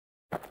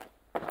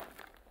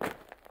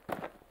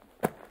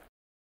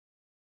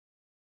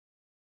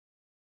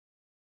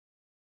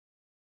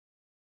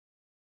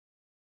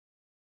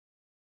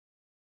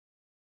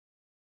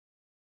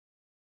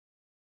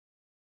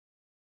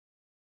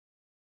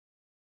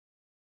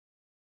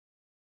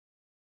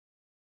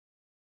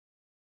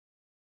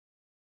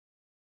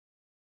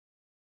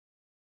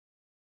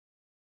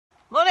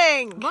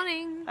Morning!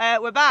 Morning!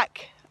 We're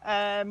back.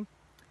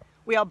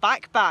 We are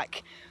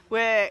back.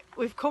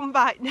 We've come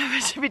back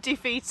never to be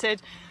defeated.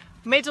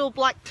 Middle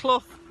Black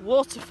Clough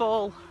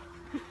waterfall.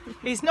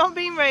 It's not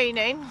been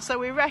raining, so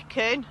we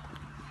reckon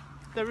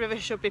the river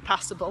should be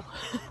passable.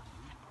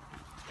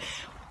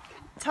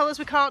 Tell us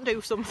we can't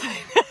do something.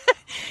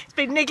 It's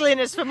been niggling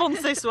us for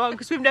months, this one,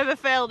 because we've never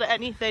failed at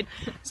anything.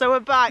 So we're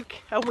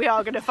back and we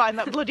are going to find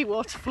that bloody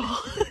waterfall.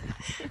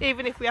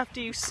 Even if we have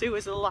to use Sue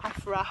as a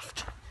life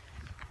raft.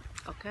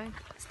 Okay,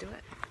 let's do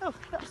it. Oh,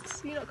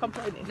 you're not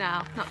complaining?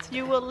 No, not today.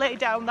 You will lay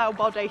down thou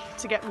body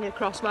to get me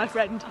across, my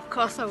friend. Of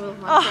course I will,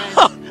 my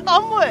friend.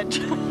 Onward!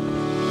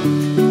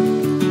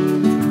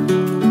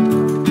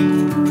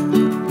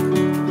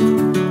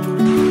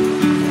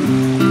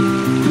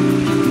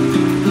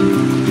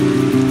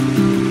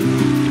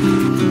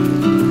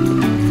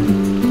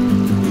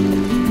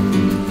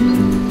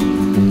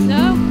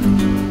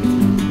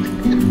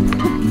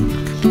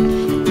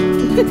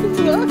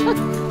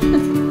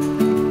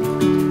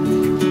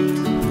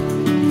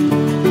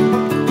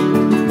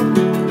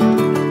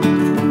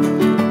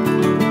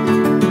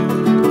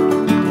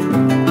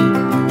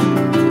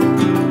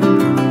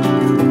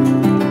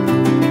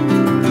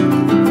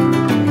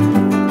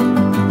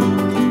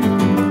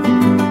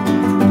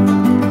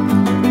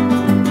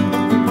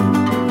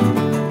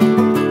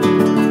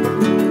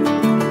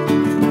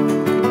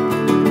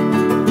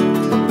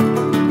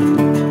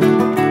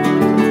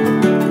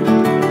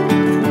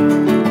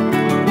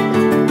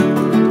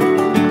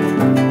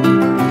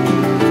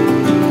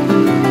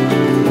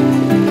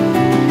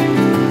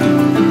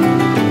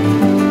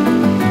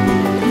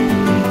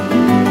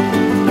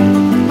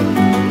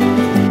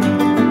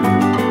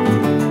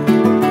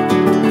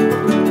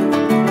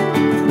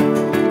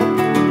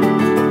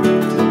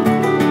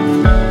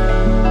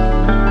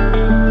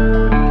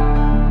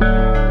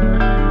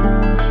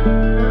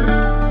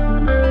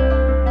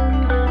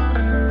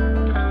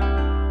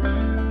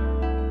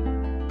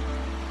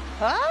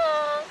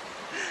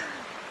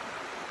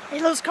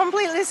 It looks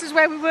completely, this is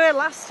where we were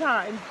last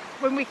time,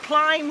 when we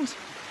climbed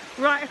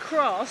right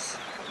across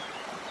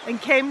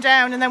and came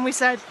down, and then we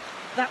said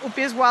that would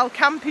be his wild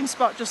camping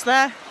spot just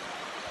there.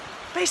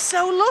 But it's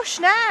so lush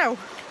now.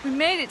 We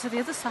made it to the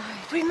other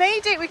side. We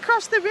made it, we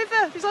crossed the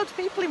river. There's loads of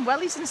people in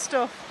wellies and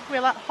stuff.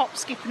 We're like hop,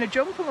 skip and a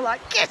jump and we're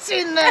like, get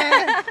in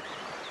there!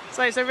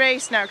 So it's a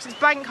race now because it's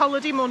Bank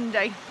Holiday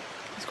Monday.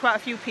 There's quite a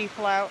few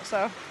people out,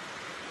 so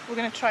we're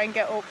going to try and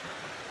get up,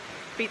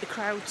 beat the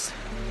crowds.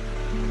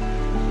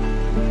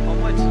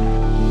 Onward.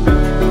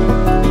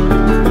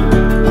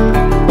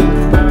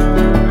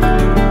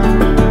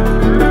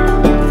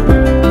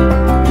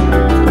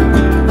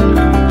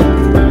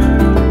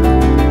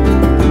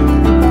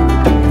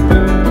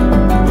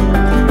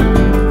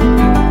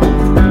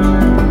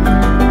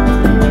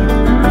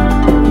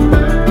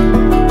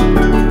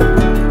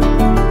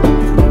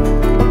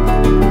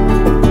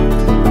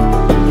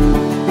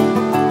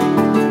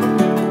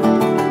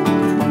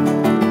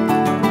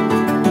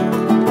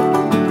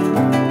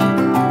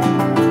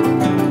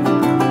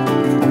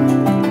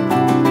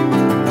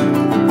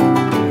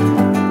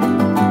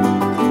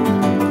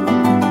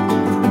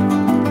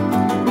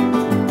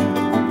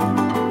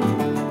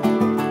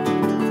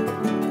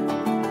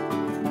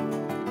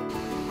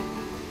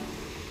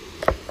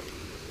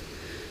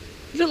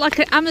 You look like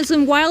an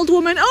Amazon wild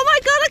woman. Oh my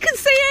god, I can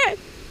see it!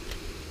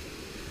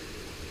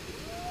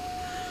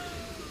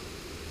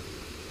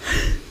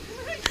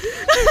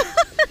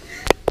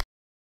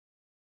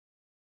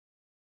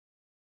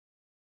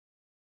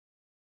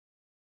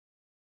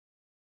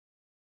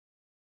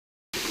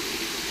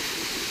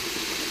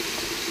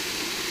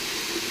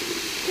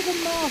 To the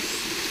moss.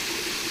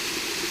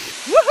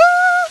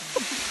 Woohoo!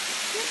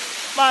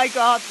 My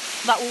god,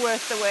 that was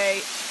worth the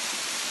wait.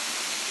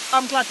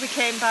 I'm glad we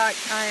came back.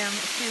 I am,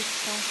 it's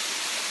beautiful.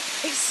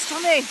 It's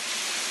stunning,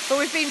 but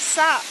we've been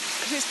sat,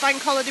 because it's Bank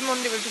Holiday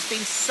Monday, we've just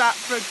been sat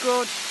for a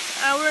good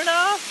hour and a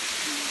half,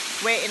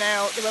 waiting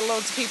out. There were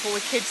loads of people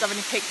with kids having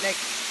a picnic,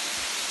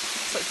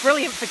 so it's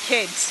brilliant for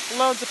kids.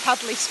 Loads of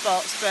paddly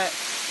spots, but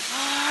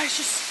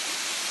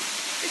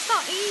It's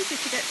not easy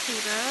to get to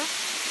there.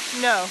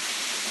 No,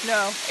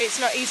 it's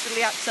not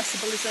easily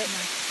accessible, is it?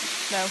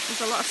 No.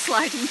 There's a lot of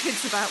sliding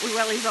kids about with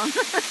wellies on.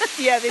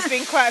 Yeah, there's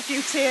been quite a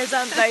few tears,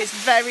 haven't there? It's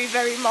very,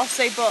 very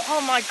mossy, but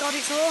oh my god,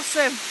 it's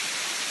awesome.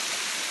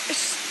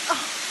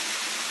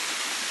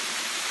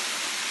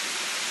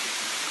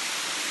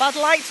 I'd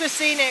like to have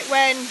seen it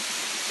when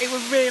it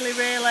was really,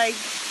 really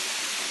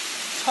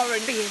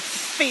torrent,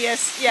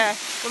 fierce. Yeah,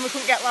 when we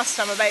couldn't get last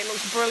time. I bet it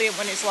looks brilliant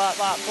when it's like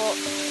that, but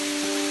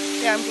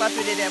yeah, I'm glad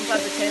we did it. I'm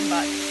glad we came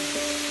back.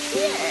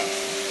 Yeah.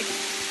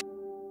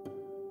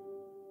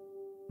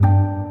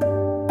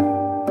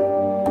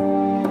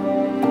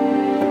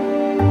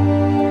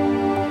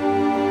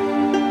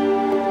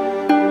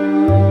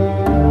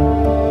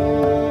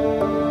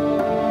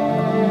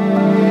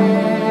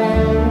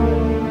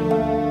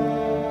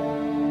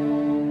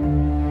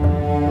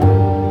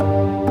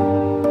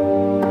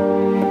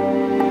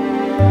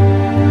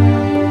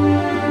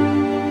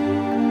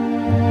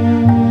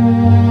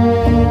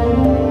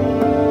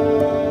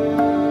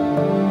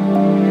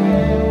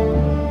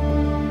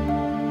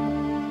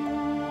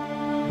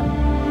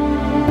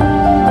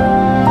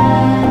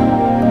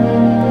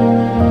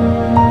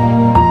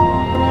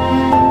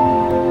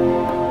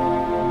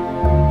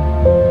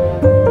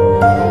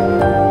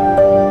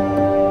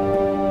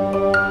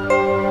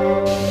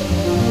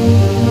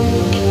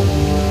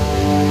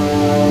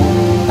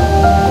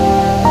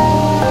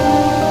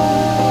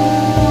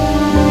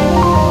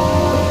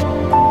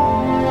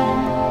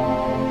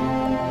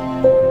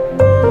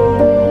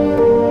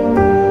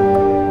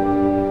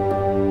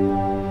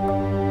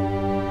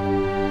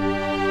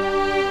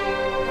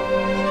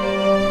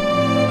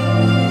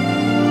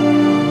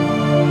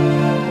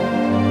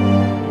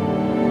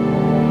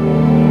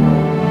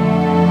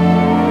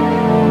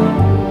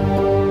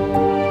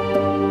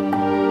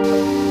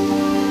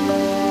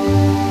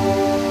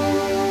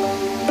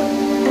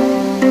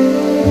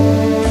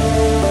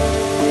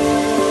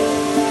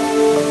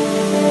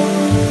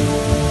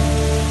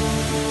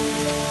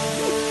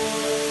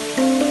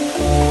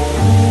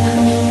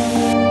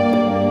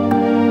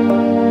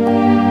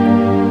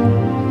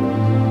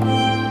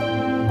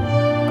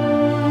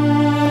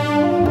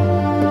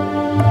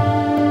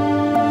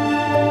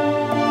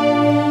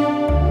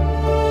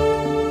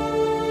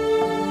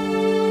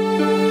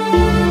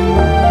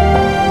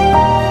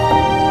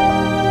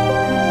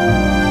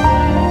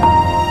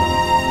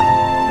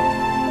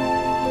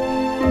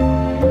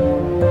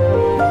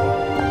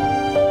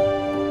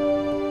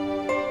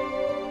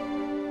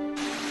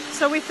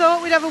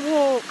 thought we'd have a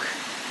walk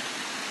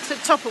to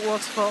the top of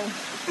waterfall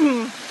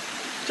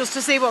just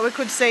to see what we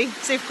could see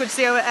if we could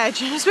see our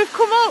edge. And as we've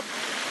come up,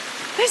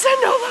 there's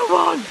another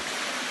one.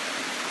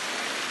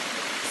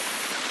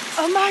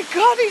 Oh my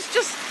god, it's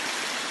just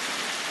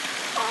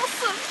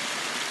awesome.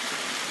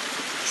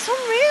 It's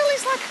unreal,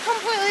 it's like a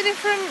completely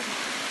different...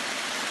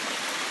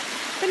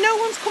 But no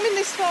one's coming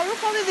this far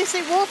up, only they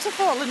see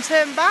waterfall and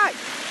turn back.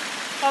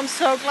 I'm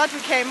so glad we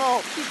came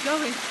up. Keep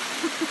going.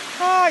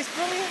 Oh, it's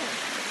brilliant.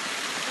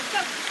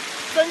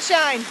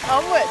 Sunshine,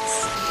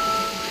 onwards.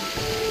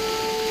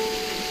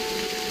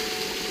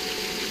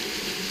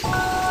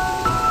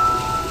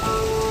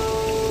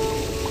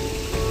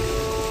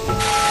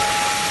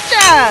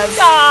 Jazz!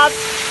 Jazz!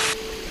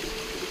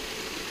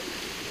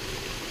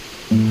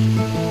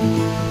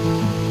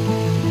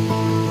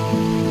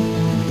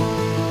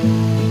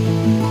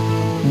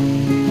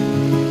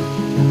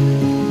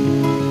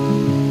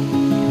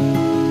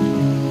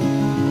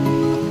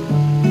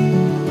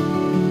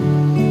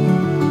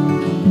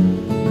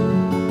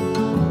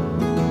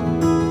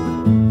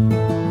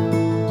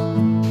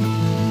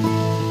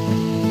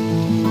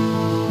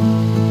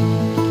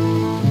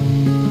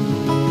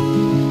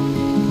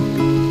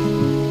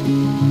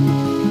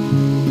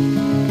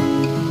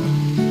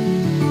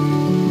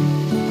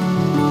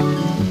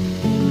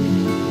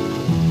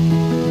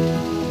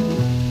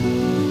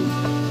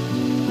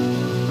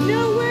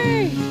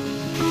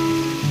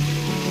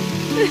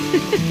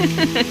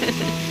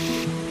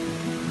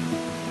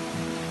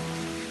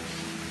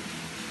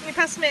 Can you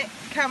pass me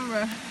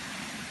camera?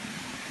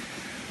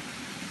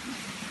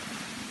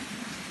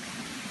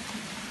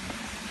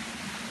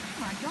 Oh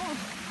my god.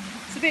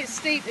 It's a bit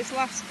steep this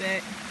last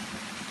bit.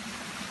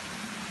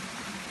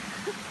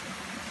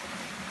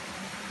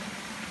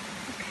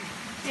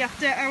 You have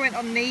to, I went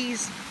on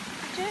knees.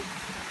 Did you?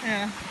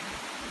 Yeah.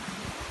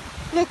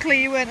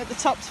 Luckily you weren't at the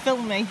top to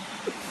film me.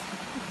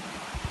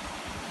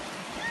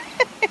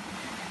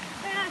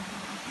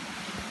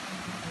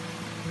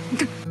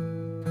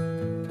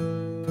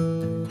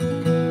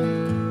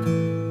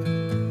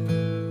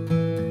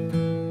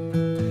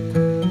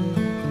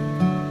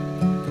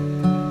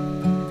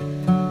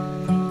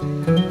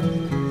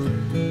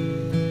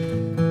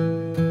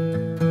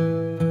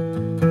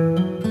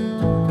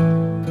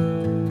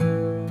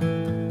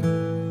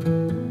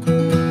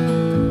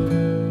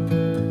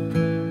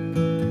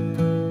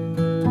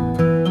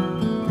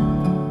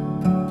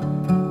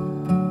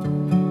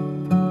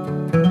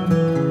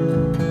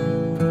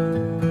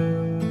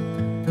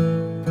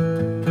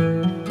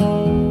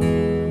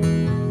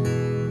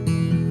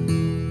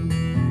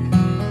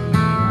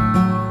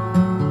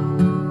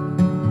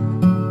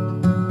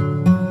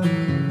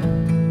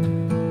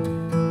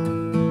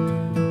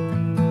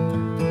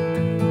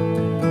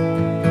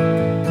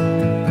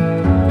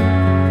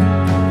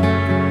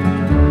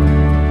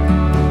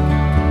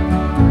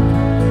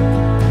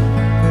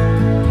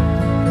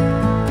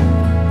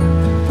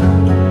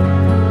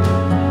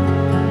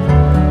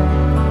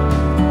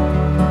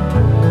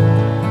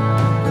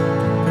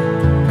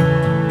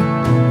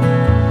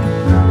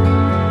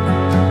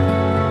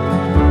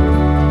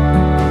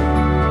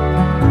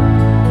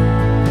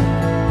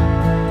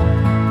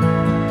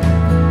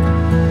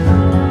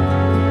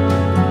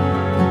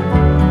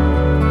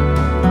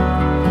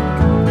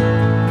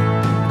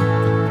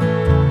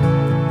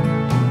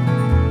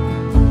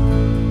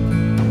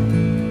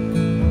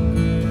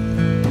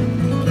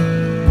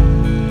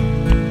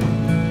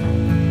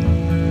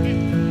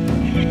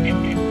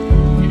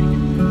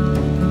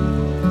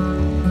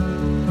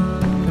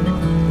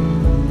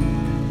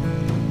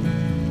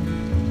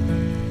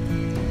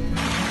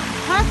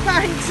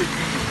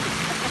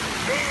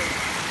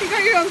 You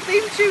got your own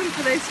theme tune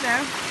for this now.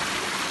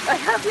 I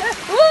have, yeah.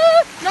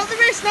 Ooh, not the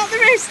wrist, not the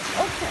wrist.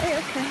 Okay,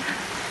 okay.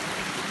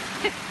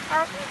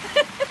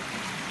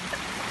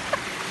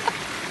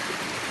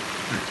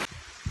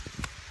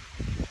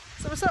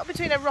 So we're sort of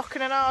between a rock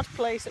and an hard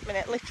place at the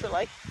minute,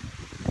 literally.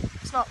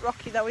 It's not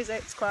rocky though, is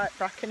it? It's quite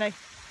brackeny.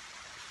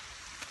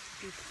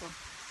 Beautiful.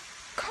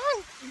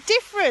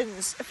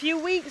 Difference. A few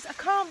weeks. I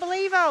can't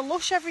believe how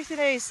lush everything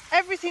is.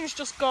 Everything's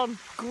just gone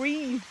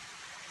green.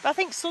 But I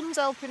think sun's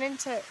helping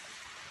into it.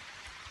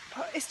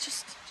 But it's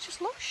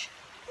just lush.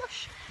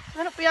 Lush. And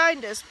then up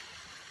behind us,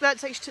 that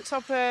takes you to the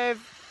top of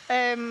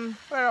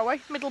where are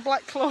we? Middle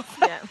Black Clough.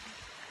 Yeah.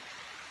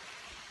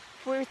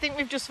 We think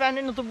we've just found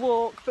another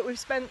walk, but we've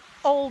spent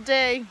all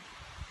day,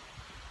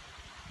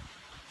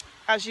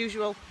 as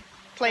usual,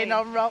 playing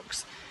on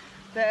rocks.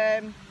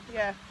 Yeah,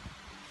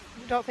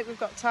 we don't think we've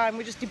got time.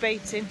 We're just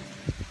debating.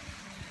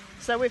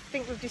 So we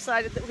think we've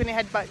decided that we're going to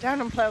head back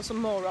down and play on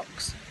some more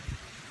rocks.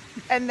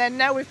 And then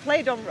now we've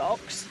played on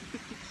rocks,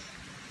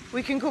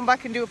 we can come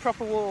back and do a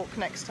proper walk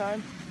next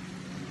time.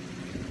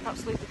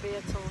 Perhaps leave the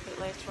beer till a bit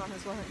later on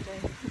as well,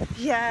 Dave.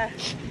 Yeah.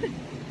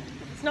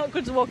 It's not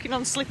good walking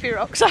on slippy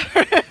rocks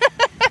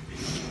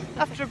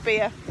after a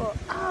beer. But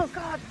oh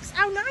god,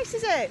 how nice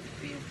is it?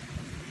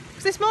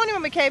 Because this morning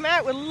when we came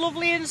out, we're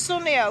lovely and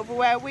sunny over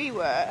where we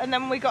were, and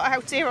then we got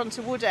out here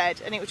onto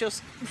Woodhead, and it was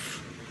just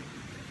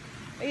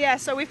Yeah,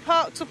 so we've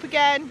parked up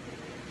again.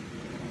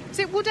 Is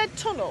it Woodhead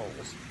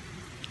Tunnels?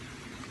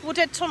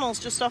 Woodhead Tunnels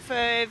just off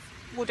of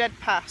Woodhead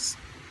Pass.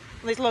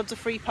 And there's loads of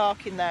free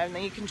parking there, and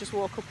then you can just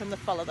walk up and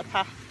follow the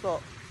path.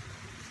 But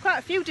there's quite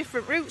a few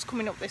different routes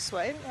coming up this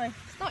way, isn't there?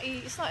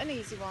 It's not an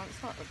easy one.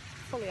 It's not a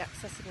fully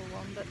accessible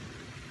one, but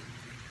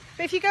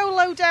if you go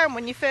low down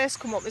when you first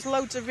come up, there's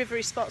loads of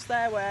rivery spots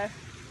there where,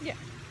 yeah,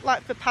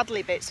 like for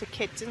paddly bits for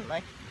kids, isn't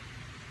they?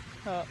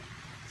 Oh.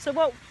 So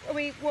what are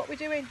we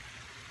doing?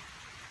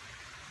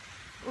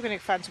 We're going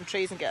to find some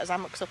trees and get our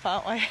hammocks up,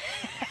 aren't we?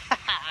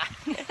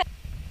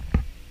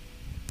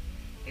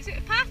 Is it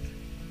a path?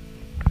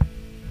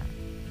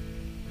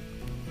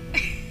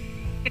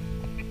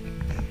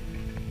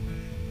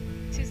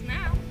 It is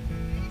now.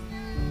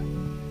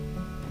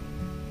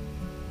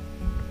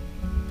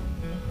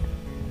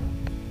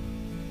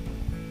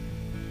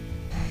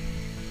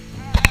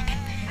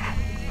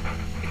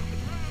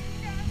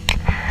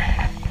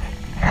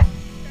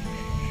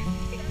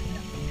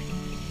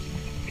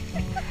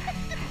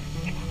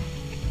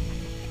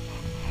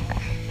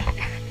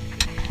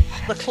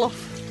 The Clough.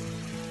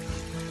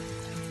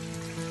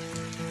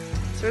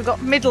 So we've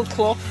got Middle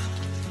Clough.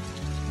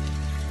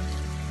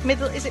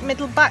 Is it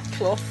Middle Back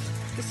Clough?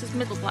 This is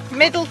Middle Black Clough.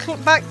 Middle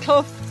Back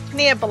Clough,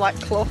 near Black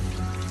Clough.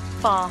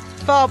 Far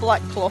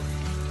Black Clough.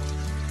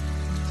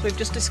 So we've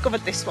just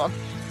discovered this one.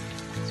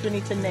 So we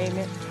need to name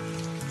it.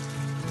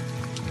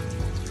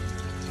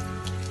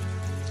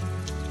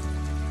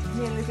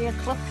 Nearly there,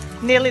 Clough.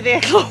 Nearly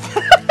there, Clough.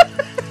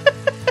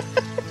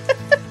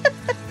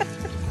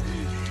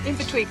 In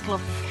between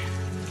Clough.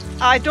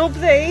 I dub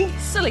thee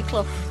Silly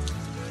Clough.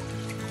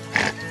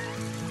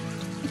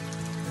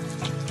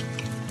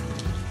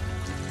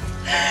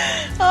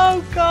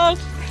 Oh God.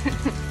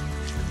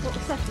 What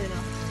was that doing?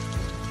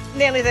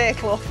 Nearly there,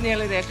 Clough.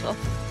 Nearly there, Clough.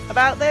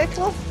 About there,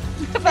 Clough?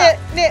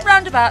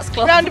 Roundabouts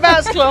Clough.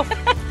 Roundabouts Clough.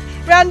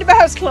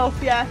 Roundabouts Clough,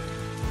 yeah.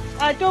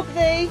 I dub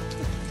thee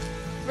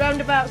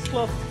Roundabouts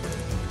Clough.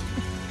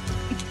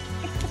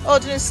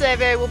 Ordnance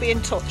Survey will be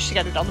in touch to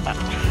get it on the map.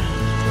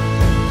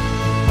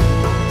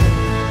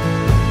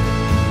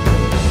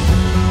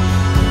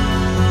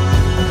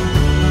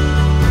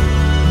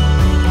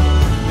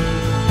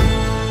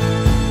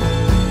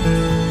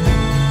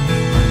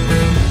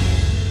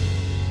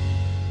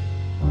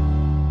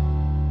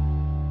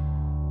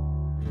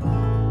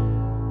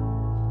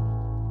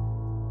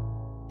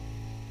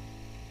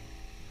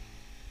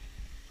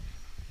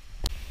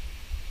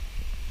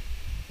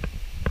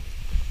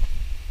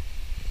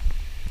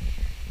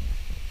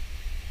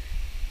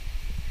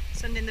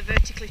 Sending the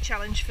vertically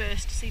challenged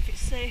first to see if it's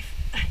safe.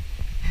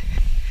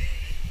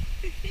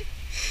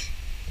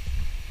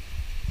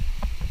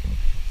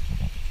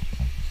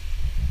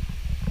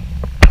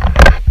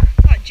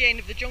 Like Jane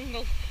of the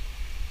Jungle.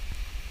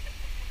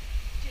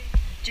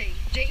 Jane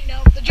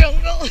of the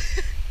Jungle.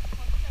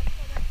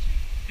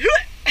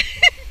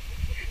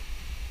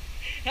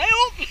 Hey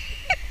up!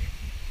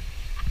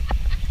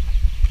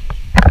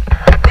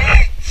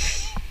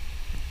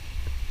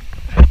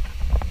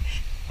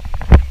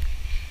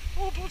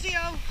 Oh bloody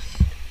hell!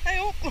 Hey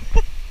up!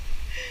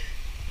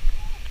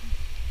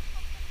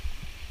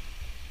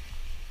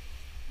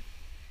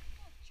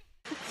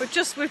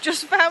 We've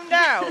just found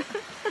out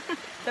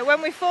that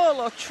when we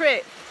fall or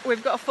trip,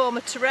 we've got a form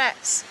of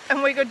Tourette's,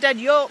 and we go dead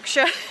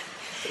Yorkshire.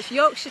 It's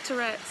Yorkshire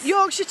Tourette's.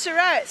 Yorkshire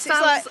Tourette's.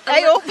 Sounds it's like,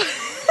 hey up!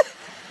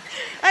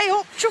 Hey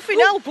up! Chuffing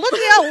hell!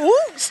 Bloody hell!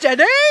 Ooh,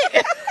 steady!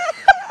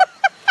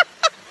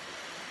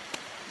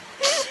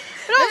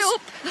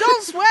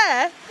 Don't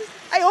swear!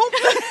 Hey up!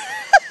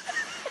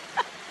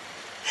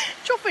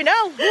 Chuffing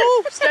hell!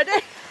 Ooh,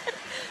 steady!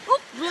 Oh,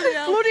 bloody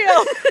hell! Bloody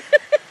hell!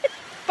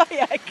 By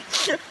egg!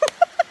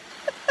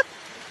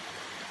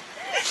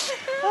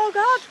 Oh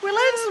God, we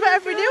learn something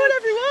every new and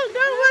every one,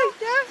 don't we?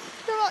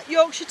 Yeah. Like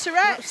Yorkshire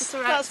Tourette's.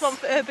 That's one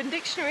for Urban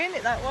Dictionary, isn't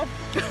it? That one.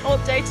 I'll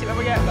update it when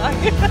we get back.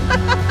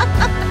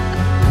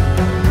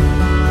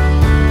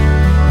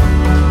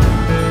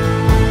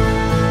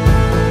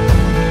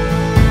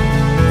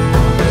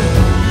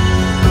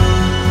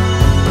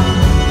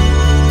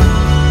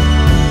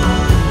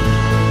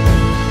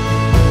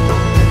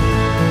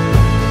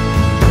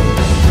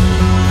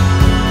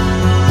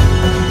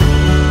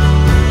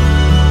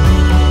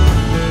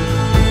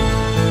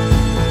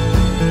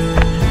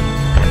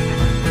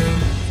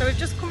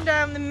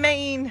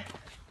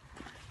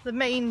 The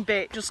main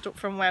bit just up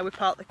from where we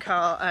parked the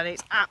car, and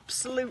it's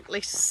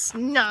absolutely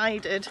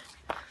snidered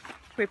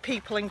with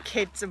people and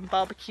kids and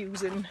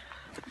barbecues and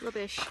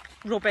Rubbish.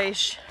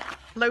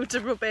 Loads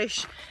of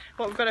rubbish.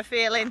 But we've got a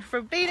feeling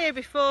from being here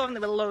before and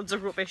there were loads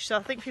of rubbish, so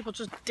I think people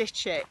just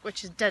ditch it,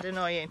 which is dead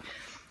annoying.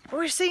 But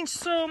we've seen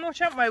so much,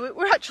 haven't we?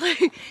 We're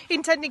actually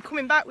intending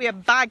coming back with a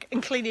bag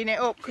and cleaning it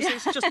up,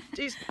 because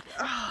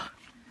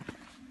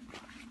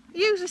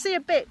you usually see a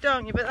bit,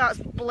 don't you? But that's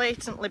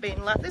blatantly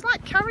being left. There's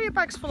like carrier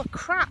bags full of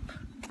crap.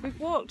 We've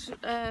walked,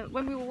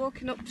 when we were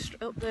walking up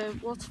the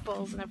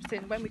waterfalls and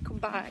everything, when we come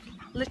back,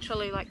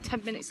 literally like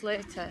 10 minutes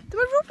later, There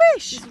were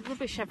rubbish. there's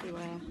rubbish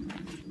everywhere.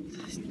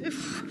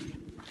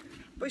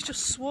 but it's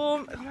just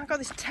swarmed. Oh my god,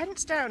 there's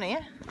tents down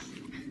here.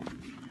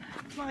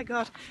 Oh my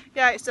god.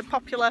 Yeah, it's a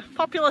popular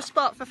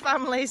spot for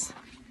families.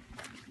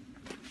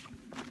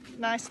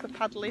 Nice for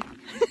paddling.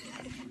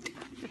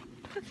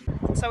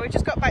 So we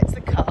just got back to the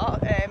car,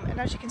 and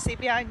as you can see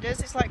behind us,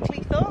 it's like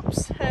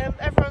Cleethorpes.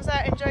 Everyone's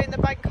out enjoying the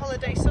bank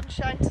holiday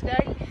sunshine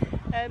today,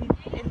 in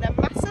their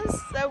masses.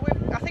 So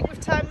I think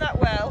we've timed that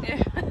well,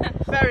 yeah.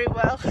 Very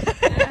well.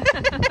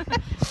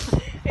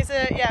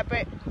 Yeah.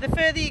 But the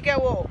further you go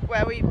up,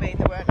 where we've been,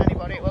 there weren't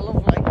anybody. It was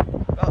lovely.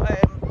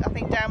 But I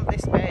think down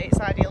this way, it's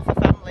ideal for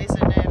families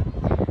and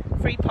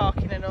free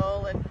parking and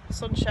all, and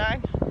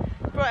sunshine.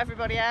 Brought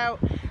everybody out.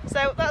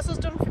 So that's us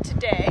done for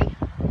today.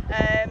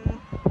 Yeah,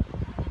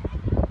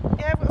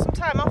 I've got some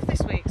time off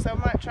this week, so I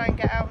might try and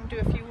get out and do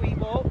a few wee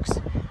walks.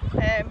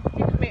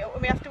 You can meet up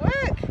with me after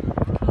work.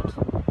 Good.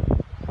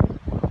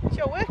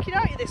 You're working,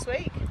 aren't you, this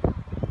week?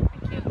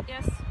 Thank you,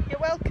 yes. You're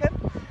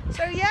welcome.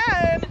 So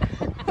yeah,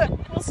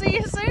 we'll see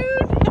you soon.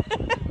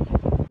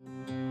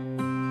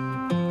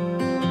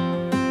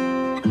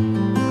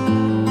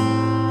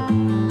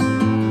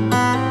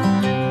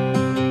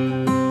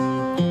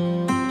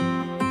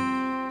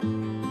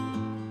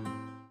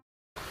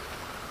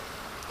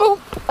 Oh,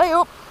 hey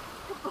up.